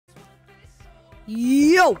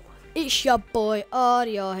Yo, it's your boy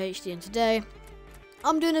RDRHD, and today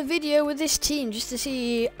I'm doing a video with this team just to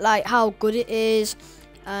see like how good it is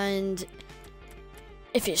and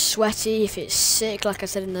if it's sweaty, if it's sick, like I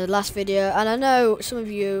said in the last video. And I know some of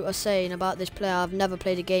you are saying about this player, I've never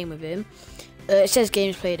played a game with him. It says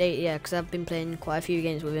games played 8, yeah, because I've been playing quite a few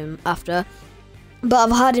games with him after. But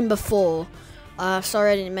I've had him before.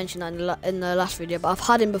 Sorry I didn't mention that in the last video, but I've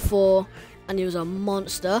had him before and he was a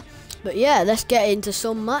monster. But yeah, let's get into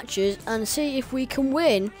some matches and see if we can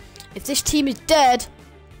win. If this team is dead,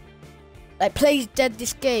 like plays dead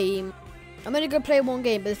this game, I'm only going to play one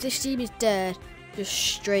game, but if this team is dead, just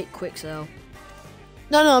straight quick sell.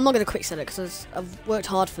 No, I'm not going to quick sell it because I've worked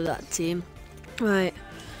hard for that team. Right,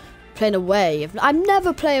 playing away. I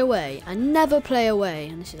never play away. And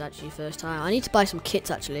this is actually the first time. I need to buy some kits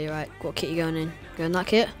actually. Right, what kit are you going in? Going that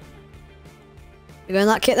kit? You going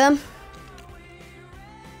that kit then?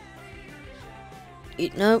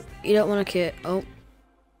 No, you don't want a kit. Oh.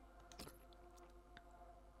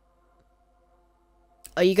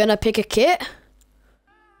 Are you gonna pick a kit?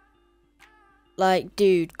 Like,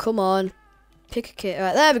 dude, come on. Pick a kit.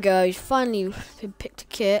 Right, there we go. He's finally picked a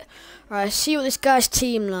kit. Right, see what this guy's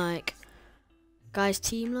team like. Guy's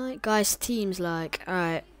team's like.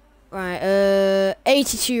 Alright. Right,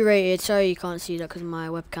 82 rated. Sorry you can't see that because my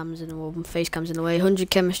webcam's in the way, my face cam's in the way. 100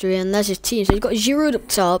 chemistry, and there's his team. So he's got Giroud up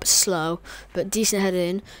top, slow, but decent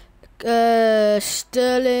heading.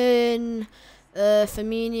 Sterling,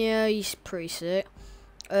 Firmino, he's pretty sick.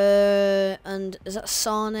 And is that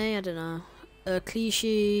Sane? I don't know.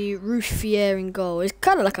 Clichy, Ruffier in goal. It's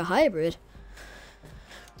kind of like a hybrid.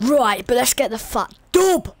 Right, but let's get the fat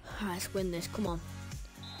dub. Alright, let's win this. Come on.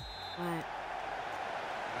 Right.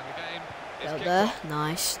 Out there.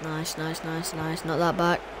 Nice. Not that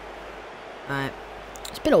back. Right.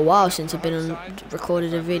 It's been a while since I've been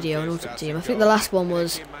recorded a video on Ultimate Team. I think the last one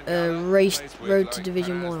was Road to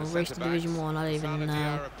Division 1 or Race to Division 1. I don't even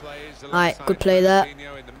know. Alright, good play there.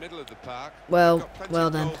 Well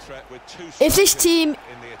then. If this team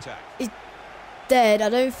is dead, I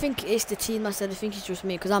don't think it's the team that's dead. I think it's just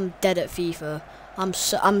me because I'm dead at FIFA. I'm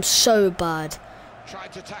so bad.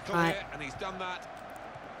 Right.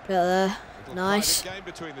 Play that there. Nice.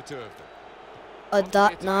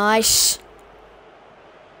 That nice.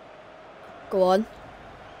 Go on,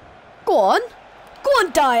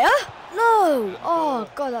 Dyer. No. Oh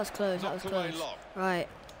god, that's close. That was close. Right.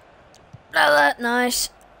 Nice.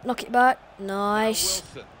 Knock it back. Nice.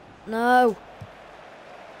 No.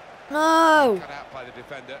 All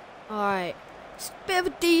right. It's a bit of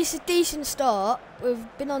a decent start.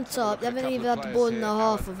 We've been on top. They haven't even had the ball in the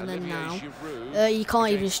half of them now. You can't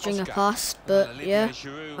even string a pass, but yeah.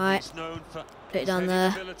 Right. Put it down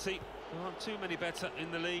there.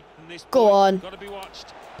 Go on.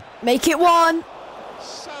 Make it one.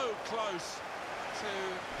 So close to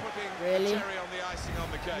putting really? cherry on the icing on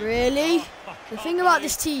the cake. Really? The thing about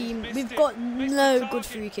this team, we've got no good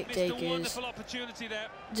free kick takers.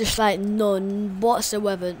 Just like none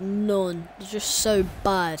whatsoever. None. It's just so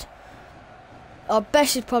bad. Our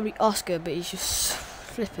best is probably Oscar, but he's just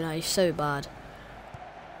flipping out. He's so bad.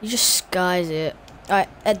 He just skies it. Alright,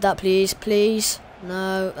 head that please.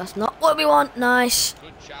 No, that's not what we want. Nice.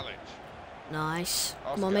 Good challenge. Nice.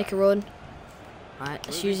 Come on, make a run. Right,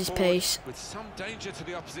 let's use his pace. With some danger to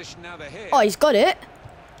the opposition now they're here. Oh, he's got it.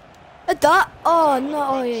 At that. Oh no.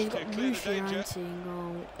 Oh yeah, he's got Rufy ranting.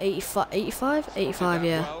 Oh, 85,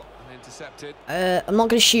 yeah. I'm not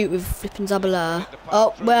gonna shoot with flipping Zabala.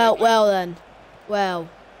 Oh well then. Well,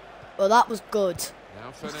 that was good.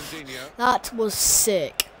 That was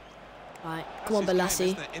sick. Right, come on,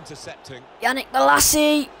 Balassi. Yannick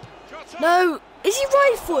Balassi. No, is he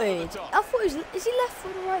right-footed? I thought he was. Is he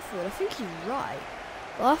left-footed or right-footed? I think he's right.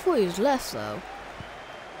 Well, I thought he was left though.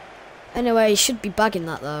 Anyway, he should be bagging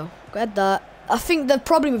that though. Go ahead, that. I think the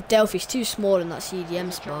problem with Delphi is too small in that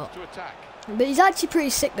CDM spot. But he's actually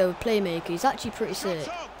pretty sick though with playmaker. He's actually pretty sick.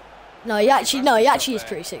 No, he actually is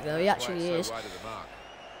pretty sick though. He actually is.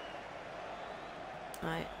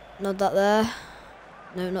 Right, nod that there.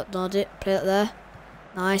 No, not nod it. Play that there.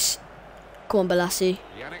 Nice. Come on, Balassi.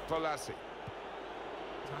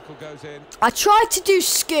 I tried to do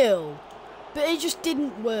skill, but it just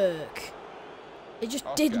didn't work. It just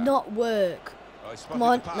did not work. Come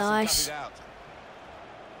on, nice.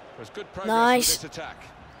 Nice.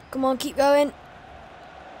 Come on, keep going.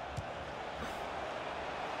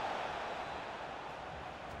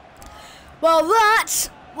 Well, that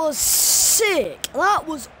was sick. That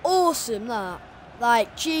was awesome, that.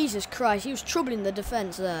 Like, Jesus Christ, he was troubling the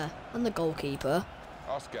defence there. And the goalkeeper.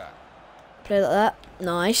 Oscar. Play like that.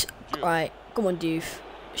 Nice. Right, come on, Doof.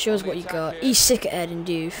 Shows what you got. He's sick at heading,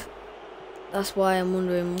 Doof. That's why I'm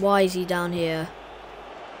wondering, why is he down here?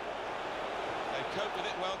 They cope with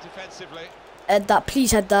it well defensively. Head that,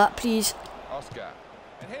 please head that, please. Oscar.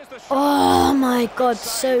 And here's the shot. Oh my god,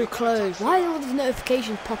 so close. Why are all these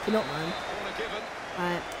notifications popping up, man? Corner given.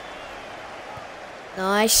 Right.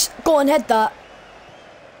 Nice. Go on, head that.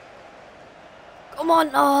 Come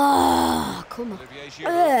on. Oh, come on. Olivier Giroud.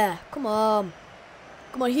 Yeah, come on.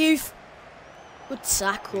 Come on, Hugh. Good He's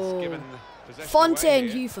tackle. given possession Fonte away and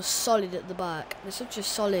here. Hugh are solid at the back. They're such a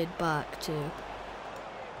solid back, too.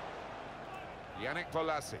 Yannick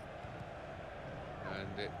Bolasie.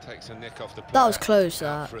 And it takes a nick off the player. That was close,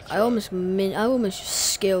 Out that. for a I throw. almost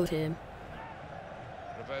just skilled him.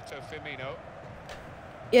 Roberto Firmino.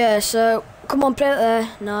 Yeah, so, come on, play it there.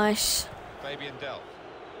 Nice. Fabian Delph.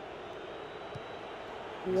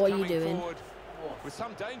 What are you Coming doing? forward with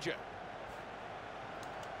some danger.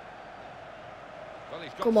 Well,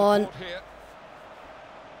 he's got Come on. support here.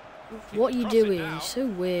 What are you Cross it doing? now. So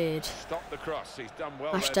weird. Stop the cross. He's done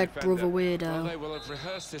well. Hashtag there, defender. brother Well, weirdo. they will have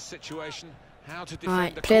rehearsed this situation. How to defend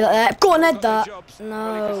Right, the play that corner. there. Go on, They've head got their that. jobs. Well,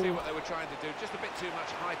 you can see No. what they were trying to do. Just a bit too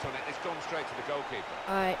much height on it. It's gone straight to the goalkeeper.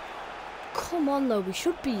 Alright. Come on, though. We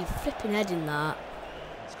should be flipping heading that.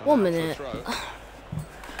 It's gone 1 out for a minute. throw.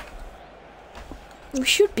 We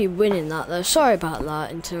should be winning that, though. Sorry about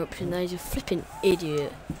that interruption. There. He's a flipping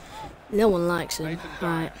idiot. No one likes him.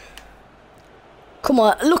 Right. Come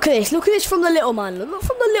on. Look at this. Look at this from the little man. Look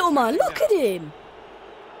from the little man. Look at him.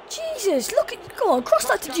 Jesus. Look at. Go on. Cross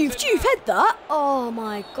that to Juve. Juve, head that. Oh,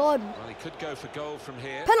 my God. Well, he could go for goal from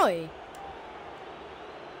here. Penalty.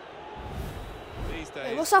 These days,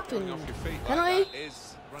 Hey, what's going happened? off your feet like Penalty? that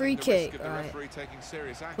is running Free the kick, risk of the right. referee taking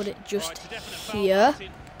serious action. Put it just Right, it's a definite foul, here. Martin.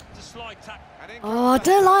 It's a slide tackle. And in Oh, I comes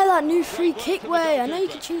don't the- like that new free Great work kick from the way. I know you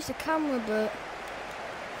goalkeeper. can choose the camera, but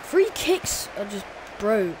free kicks are just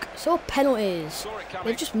broke. So are penalties. Saw it coming,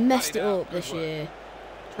 They've just messed cut it out. up Good this work. year.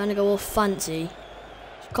 Trying to go all fancy.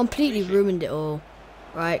 Completely ruined it all.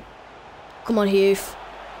 Right. Come on, Hugh.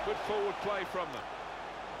 Good forward play from them.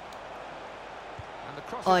 And the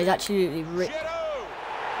cross Oh, is he's in. absolutely ripped. Giroud!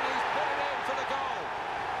 He's put it in for the goal.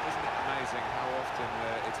 Isn't it amazing how often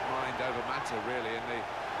it's mind over matter, really, and the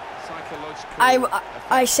psychological I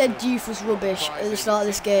effects said of Youth was rubbish at the surprising start of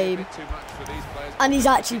this seems to be a game. bit too much for these players. And he's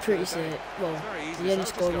actually pretty It's very sick. Well, easy. he only So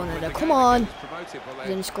scored just one go header. with the Come game and on. get promoted. Well,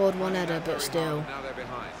 He only scored one running header, that but very still. hard. Now they're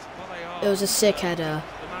behind. Well, they are, It was a sick header.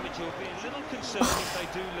 The manager will be a little concerned if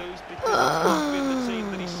they do lose because it's been the team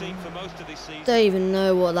that he's seen for most of this season. Don't even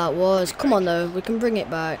know what that was. Come on, though. We can bring it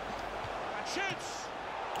back. And shoots.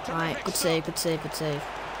 Right. Terrific Good stop. save. Good save. Good save.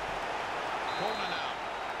 Corner now.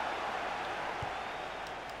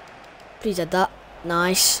 Please add that.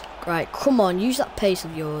 Nice. Right, come on, use that pace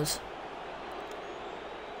of yours.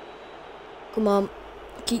 Come on.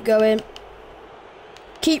 Keep going.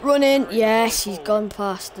 Keep running. Yes, he's gone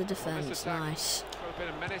past the defence. Nice. Got a bit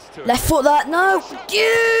of menace to it. Left foot that. No.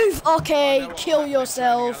 You've. Okay, kill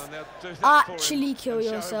yourself. Actually kill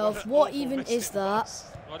yourself. What even is that?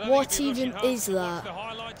 I don't What think he'll be even rushing home is to watch that? the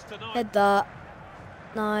highlights tonight. Head that.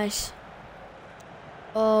 Nice.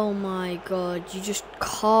 Oh my god, you just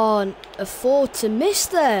can't afford to miss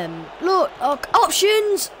them. Look,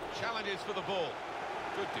 options. Challenges for the ball.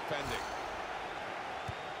 Good defending.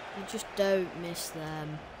 You just don't miss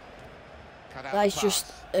them. Cut out That is the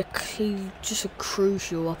just pass. a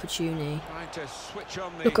crucial opportunity. Trying to switch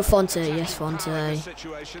on the Look at Fonte, attacking yes, power in Fonte. this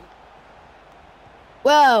situation.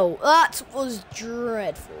 Well, that was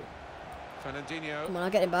dreadful. Fernandinho. Come on, I'll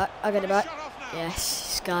get him back. I'll get it back. Shot off now. Yes,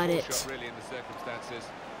 he's got Poor it. shot really in the circumstances.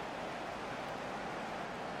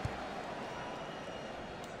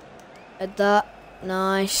 Head that.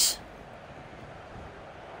 Nice.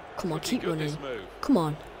 Come on, Could be keep good, this running. move. Come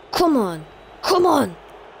on. Come on. Come on.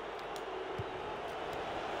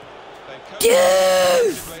 They've come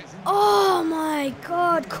Dude! defensively Oh my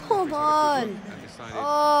god, come on. and decided what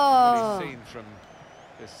Oh. he's seen from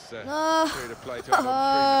this No. period of play to over 3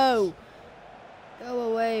 Oh. minutes. Go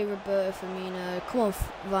away, Roberto Firmino. Come on,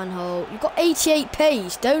 Van Holt. You've got 88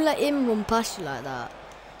 pace. Don't let him run past you like that.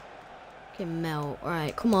 Fucking melt.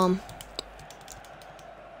 Right, come on.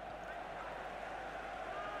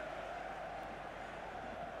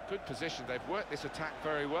 Good position. They've worked this attack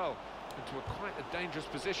very well into quite a dangerous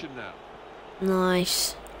position now.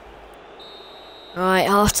 Nice. Right,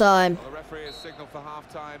 half time. Well, the referee has signalled for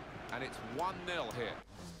half-time, and it's 1-0 here.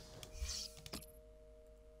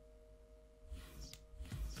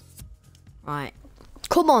 Right.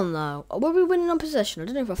 Come on, though. Were we winning on possession? I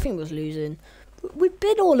don't know if I think we was losing. We've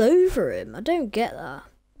been all over him. I don't get that.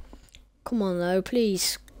 Come on, though.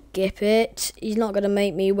 Please skip it. He's not going to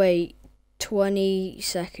make me wait 20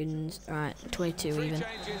 seconds. Right, 22 Three even.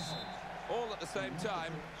 changes, all at the same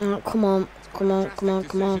time. Oh, come on. Come on, come on,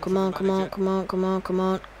 come on, come on, come on, come on, come on, come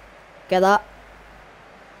on. Get that.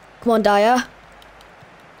 Come on, Dyer.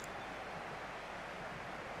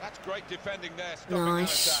 That's great defending there, stopping that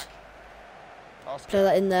Nice. attack. Oscar. Play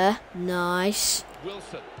that in there. Nice.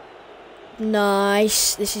 Wilson.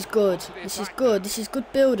 Nice. This is good. This is good. This is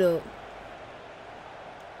good build-up.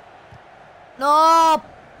 No!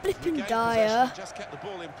 Flipping Regained Dyer. possession, just kept the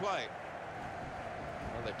ball in play.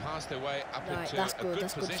 Well, they passed their way up Right, into that's a good. good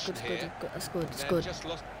That's good. That's position good. here. That's good. That's Then good. just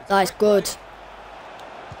lost- it's That's great good. play.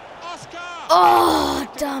 Oscar!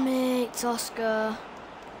 Oh, damn it, Oscar.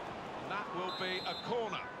 And that will be a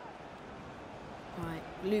corner. Right,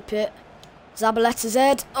 loop it. Zabaletta's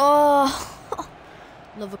head. Oh,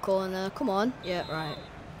 another corner. Come on. Yeah, right.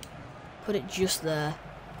 Put it just there.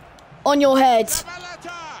 On your head.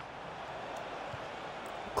 Zabaleta!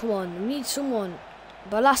 Come on, we need someone.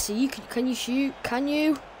 Balassi, you can you shoot? Can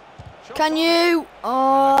you? Shot Can on you? it.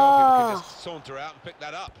 And the goalkeeper Oh, can just saunter out and pick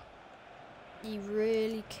that up. he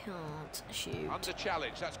really can't shoot. Under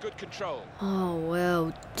challenge, that's good control. Oh,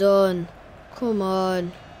 well done. Come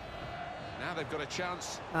on. Now they've got a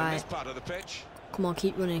chance in Right. this part of the pitch. Come on,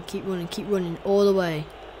 keep running, keep running, keep running all the way.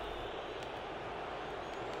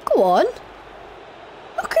 Go on.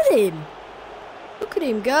 Look at him. Look at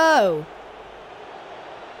him go.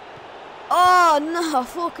 Oh no, I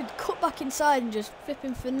thought I could cut back inside and just flip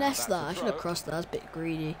and finesse That's that. a I should have throw. crossed that. That's a bit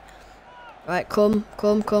greedy. Right, come,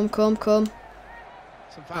 come, come, come, come.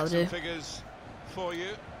 Some That'll facts and do. figures for you.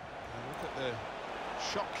 And look at the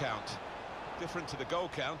shot count. Different to the goal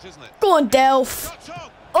count, isn't it? Go on, Delph. Shots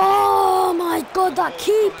on! Oh my God, that Ball's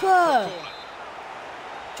gone out for a keeper.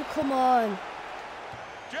 corner. Come on.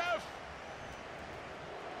 Jeff!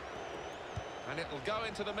 And it'll go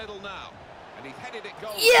into the middle now. And he's headed it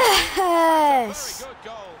goal. Yes. Very good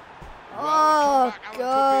goal. Oh Well, the comeback, Alan,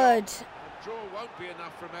 God. could be on. The draw won't be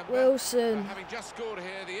enough, remember. Wilson. But having just scored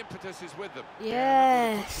here, the impetus is with them. Put some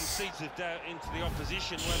Yes. seeds of doubt into the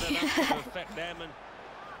opposition, whether that's going to affect them and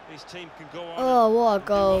his team can go on. Oh, what a and do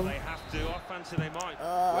goal. what they have to. I fancy they might.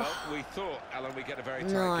 Well, we thought, Alan, we'd get a very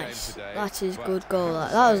tight Nice. game today. That is but good I goal. have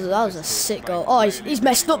to That say, was a this sick team goal. played Oh, he's really,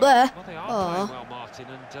 messed really up well. there. Well, they are Oh. playing well, Martin,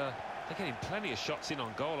 and they're getting plenty of shots in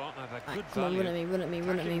on goal, aren't they? They're Right, good come on, value. run at me, run at me,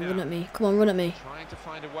 run at me, Attacking run now. at me. Come on, run at me. Trying to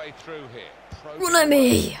find a way through here. Probing Run at away.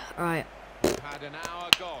 me. Right. Had an hour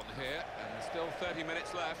gone here, and still 30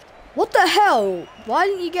 minutes left. What the hell? Why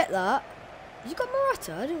didn't you get that? You got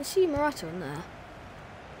Morata? I didn't see Morata on there.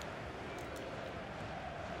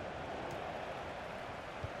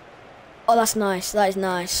 Oh, that's nice. That is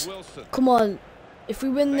nice. Wilson. Come on. If we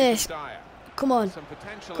win this, Dyer. come on. Some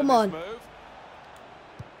potential Come in on. this move.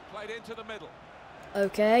 Played into the middle.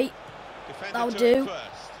 Okay. Defender That'll to do. it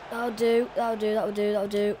first. That'll do. That'll do. That'll do. That'll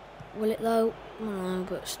do. Will it though? I don't know,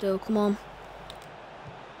 but still, come on.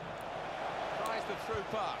 Tries the through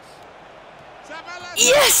pass. Zabaleta!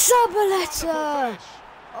 Yes, Wonderful Zabaleta! finish.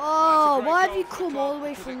 Oh, That's a great why have goal you for the come club, all the way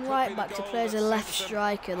because it from could right be the back to goal play as a that left sends them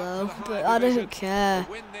striker up to though? the But high I don't division. care.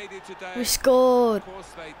 The win needed today. We scored. Of course,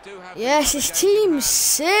 they do have Yes, the this other games in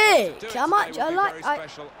team's hand, but to do sick. it I'm today actually, I would be like, very I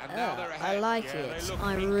special, and now they're I ahead. like Yeah, they it. look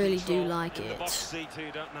I in really do control like in the box it. seat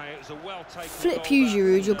too, don't they? It was a well-taken Flip goal you, there,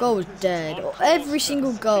 Giroud, and, your goal was on dead. course Every to single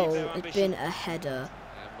achieve goal their has ambition. been a header.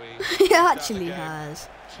 And we It start the actually game has.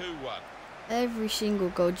 2-1. Every single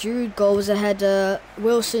goal. Giroud goal was a header.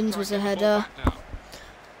 Wilson's was a Try and get the ball header. back now.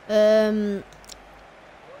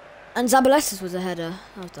 And Zabaleta's was a header.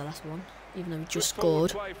 That was the last one, even though we just Good forward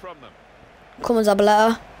scored. play from them. Come on,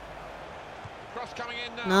 Zabaleta. Cross coming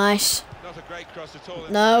in now. Nice. Not a great cross at all.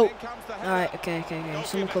 No. In comes the header. Alright, okay.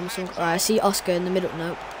 Someone Goalkeeper comes, hangs Alright, I see Oscar in the middle.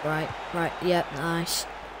 Nope. Right, yep, nice.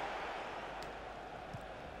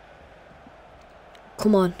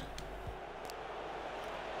 Come on.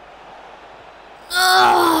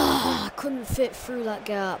 Ah, I couldn't fit through that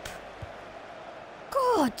gap.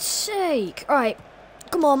 God's sake. Alright,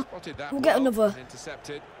 come on. Spotted that We'll get well another. and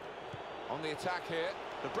intercepted. On the attack here.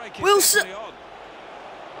 The break is Wilson. definitely on.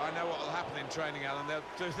 I know what will happen in training, Alan. They'll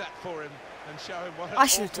do that for him and show him what. I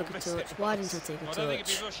should have awful took a miss it touch. Why was. didn't I take a I don't think he'd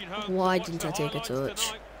touch? be rushing home to Why watch didn't the I take a highlights touch?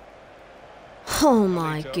 tonight. Oh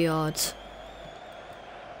my god.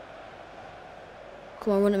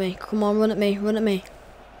 Come on, run at me. Come on, run at me. Run at me.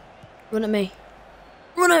 Run at me.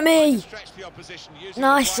 Run at me! Stretch the opposition using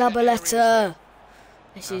Nice, the wider areas here. Zabaleta.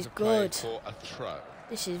 This And is a play good. For a throw.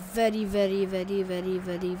 This is very, very, very, very,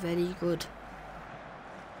 very, very good.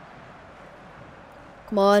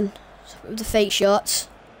 Come on. With the fake shots.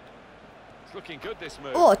 It's looking good, this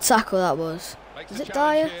move. Oh, what a tackle that was. Makes Was the it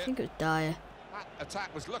challenge Dyer? here. I think it was Dyer. That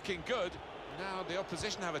attack was looking good. Now the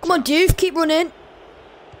opposition have a Come on, chance. Doof, keep running.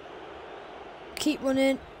 Keep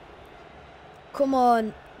running. Come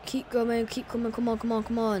on. Keep going, keep coming. Come on, come on,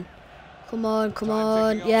 come on. Come on, come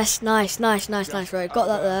on. Yes, nice, nice, nice, nice. Right, got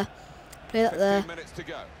that there. Play that there. Minutes to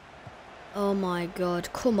go. Oh my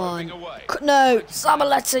god, come on. No,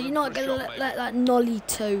 Zabaleta, you're not going to let that nolly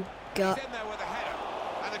toe go.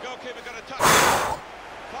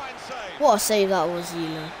 What a save that was,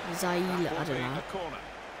 Zila. Zaila, I don't know.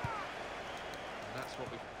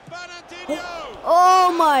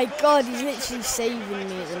 Oh my god, he's literally saving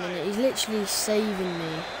me at the minute. He's literally saving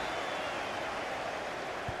me.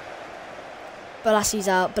 Balassi's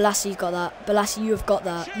out. Balassi's got that. Balassi, you have got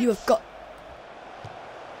that. You have got...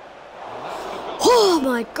 Oh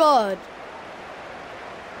my god.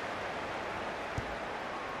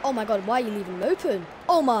 Oh my god, why are you leaving him open?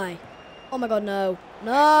 Oh my. Oh my god, no.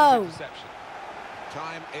 No.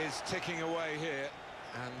 Time is ticking away here,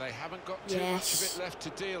 and they haven't got too much of it left to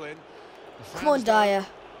deal in. Come on, Dyer.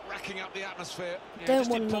 Racking up the atmosphere. I don't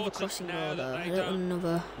want another crossing ball though. I don't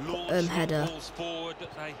want another header. Forward,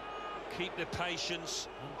 that they keep their patience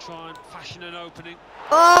and try and fashion an opening.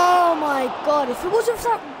 Oh my god, if it wasn't for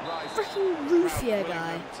that freaking Ruffier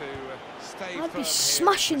guy, I'd be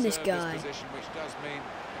smashing this guy.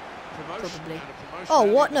 Probably. Oh,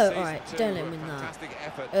 what? No, alright, don't let him win that.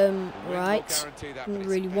 Right. Didn't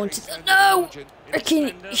really want it. No!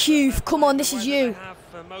 Freaking Hugh, come on, this is you.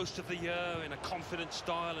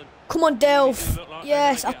 Come on, Delph.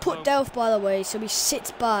 Yes, I put Delph, by the way, so he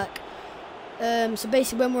sits back. So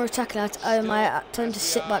basically, when we're attacking, I tell him to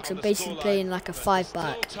sit back, so basically playing like a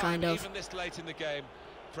 5-back, kind of.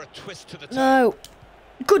 No.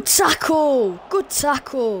 Good tackle. Good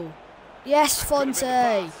tackle. Yes,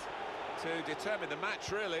 Fonte. To determine the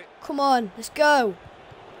match, really. Come on, let's go.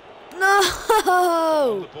 No.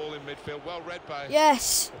 The ball in midfield, well read by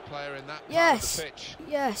yes. the player in that yes. part of the pitch.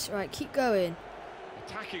 Yes. Right, keep going.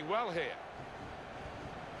 Attacking well here.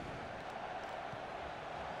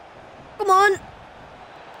 Come on.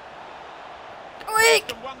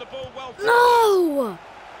 Quick. No.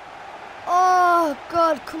 Oh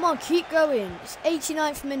God, come on, keep going. It's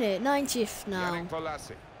 89th minute, 90th now.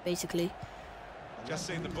 Basically. Just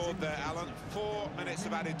seen the board there, Alan. 4 minutes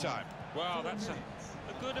of added time. Wow, that's a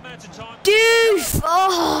good amount of time. Doof!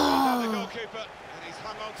 Oh!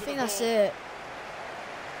 I think that's it.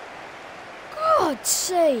 God's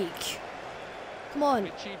sake. Come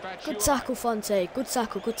on. Good tackle, Fonte. Good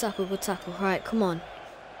tackle, good tackle, good tackle. Right, come on.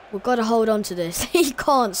 We've got to hold on to this. He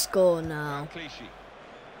can't score now.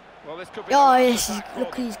 Oh, yes.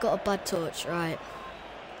 Look, he's got a bad touch. Right.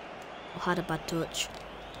 I had a bad touch.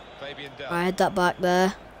 I had that back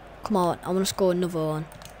there. Come on, I want to score another one.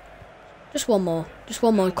 Just one more. Just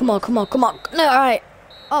one more. Come on, come on, come on. No, alright.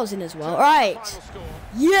 I was in as well. Right.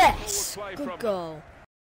 Yes. Good goal.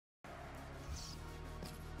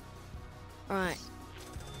 Alright.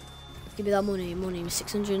 Give me that money. Money.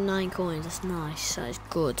 609 coins. That's nice. That is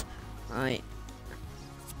good. Right.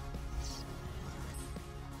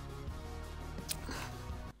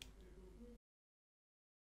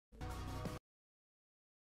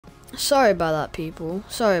 Sorry about that, people.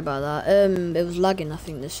 Sorry about that. It was lagging, I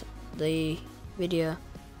think, the video.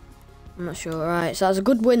 I'm not sure. Right, so that was a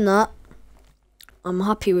good win. That I'm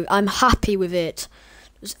happy with it.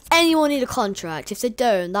 Does anyone need a contract? If they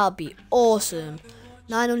don't, that'll be awesome.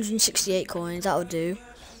 968 coins. That'll do.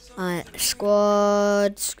 Alright,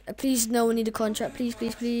 squad. Please, no one need a contract. Please,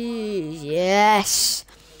 please, please. Yes.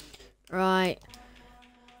 Right.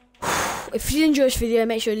 If you enjoyed this video,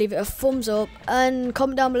 make sure you leave it a thumbs up and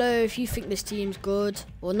comment down below if you think this team's good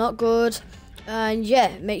or not good. And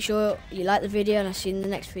yeah, make sure you like the video, and I'll see you in the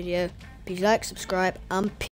next video. Please like, subscribe, and peace.